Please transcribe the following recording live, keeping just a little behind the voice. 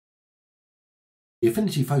The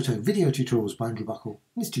Affinity Photo video tutorials by Andrew Buckle.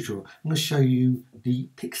 In this tutorial, I'm going to show you the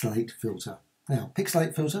Pixelate filter. Now,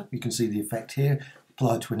 Pixelate filter, you can see the effect here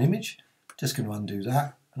applied to an image. Just going to undo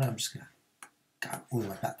that, and I'm just going to go all the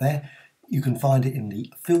way back there. You can find it in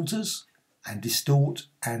the filters and distort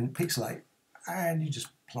and pixelate, and you just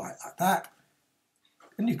apply it like that.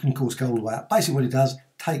 And you can, of course, go all the way up. Basically, what it does,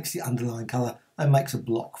 takes the underlying colour and makes a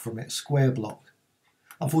block from it, a square block.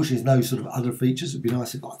 Unfortunately, there's no sort of other features. It'd be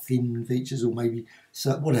nice if like thin features or maybe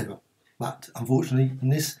whatever. But unfortunately, in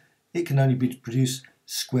this, it can only produce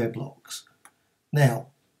square blocks. Now,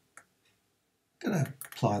 I'm going to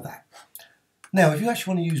apply that. Now, if you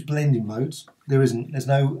actually want to use blending modes, there's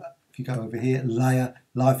no, if you go over here, layer,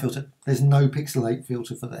 live filter, there's no Pixelate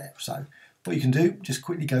filter for there. So what you can do, just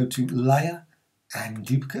quickly go to layer and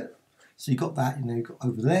duplicate. So you've got that, you've got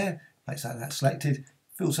over there, make that selected,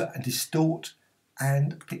 filter and distort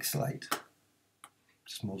and pixelate.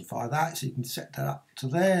 Just modify that so you can set that up to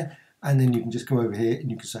there, and then you can just go over here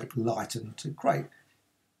and you can say lighten to create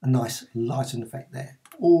a nice lighten effect there,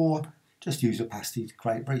 or just use opacity to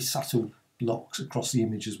create very subtle blocks across the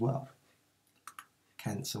image as well.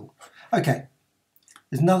 Cancel. Okay,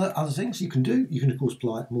 there's other things you can do. You can of course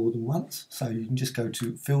apply it more than once, so you can just go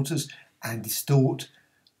to filters and distort,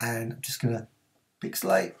 and I'm just going to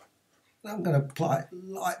pixelate. I'm going to apply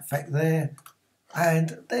light effect there,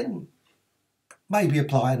 and then maybe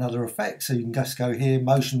apply another effect. So you can just go here,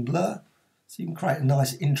 motion blur, so you can create a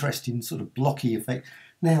nice interesting sort of blocky effect.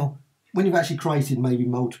 Now when you've actually created maybe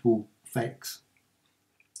multiple effects,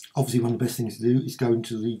 obviously one of the best things to do is go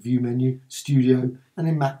into the view menu, studio, and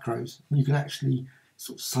then macros, and you can actually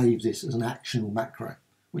sort of save this as an actionable macro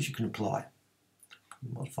which you can apply,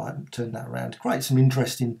 modify it and turn that around to create some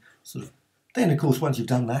interesting sort of. Then of course once you've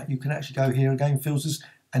done that, you can actually go here again, filters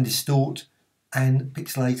and distort and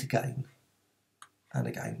pixelate again, and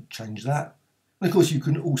again change that, and of course you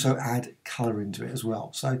can also add colour into it as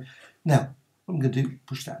well. So now what I'm going to do,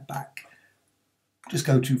 push that back, just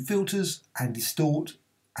go to filters and distort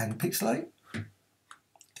and pixelate,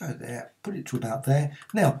 go there, put it to about there.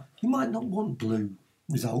 Now you might not want blue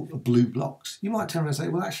result or blue blocks, you might turn around and say,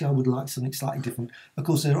 well actually I would like something slightly different. Of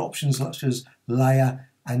course there are options such as layer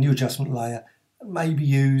and new adjustment layer, maybe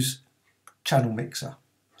use channel mixer.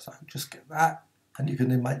 So just get that, and you can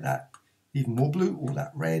then make that even more blue or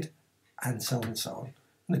that red, and so on and so on.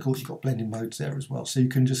 And of course you've got blending modes there as well, so you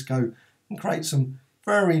can just go and create some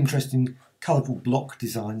very interesting colourful block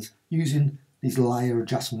designs using these layer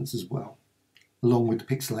adjustments as well, along with the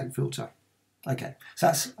Pixelate filter. Okay, so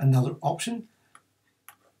that's another option.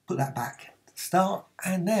 Put that back to start,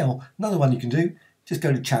 and now another one you can do, just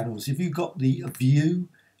go to channels. If you've got the view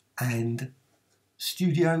and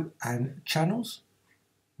studio and channels,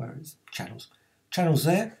 where is channels? Channels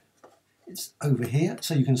there, it's over here,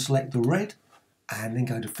 so you can select the red and then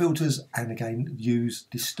go to filters and again use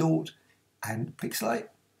distort and pixelate.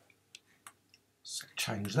 So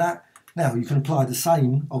change that. Now you can apply the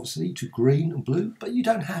same obviously to green and blue, but you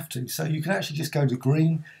don't have to. So you can actually just go to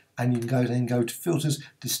green and you can then go to filters,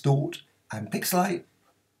 distort and pixelate.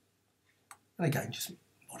 And again just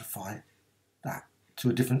modify that to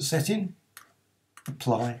a different setting.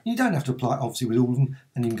 Apply. You don't have to apply it obviously with all of them,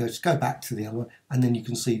 and you can go back to the other one, and then you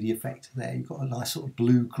can see the effect there. You've got a nice sort of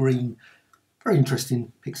blue-green, very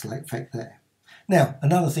interesting pixelate effect there. Now,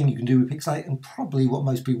 another thing you can do with Pixelate, and probably what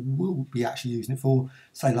most people will be actually using it for,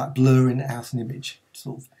 say like blurring out an image,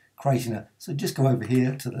 sort of creating a, so just go over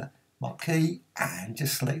here to the marquee and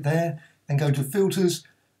just select there, and go to filters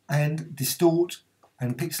and distort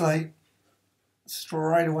and pixelate.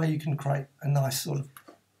 Straight away you can create a nice sort of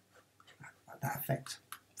that effect.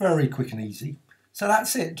 Very quick and easy. So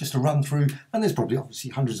that's it, just a run through, and there's probably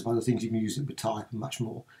obviously hundreds of other things you can use it with type and much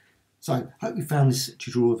more. So hope you found this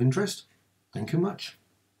tutorial of interest. Thank you much.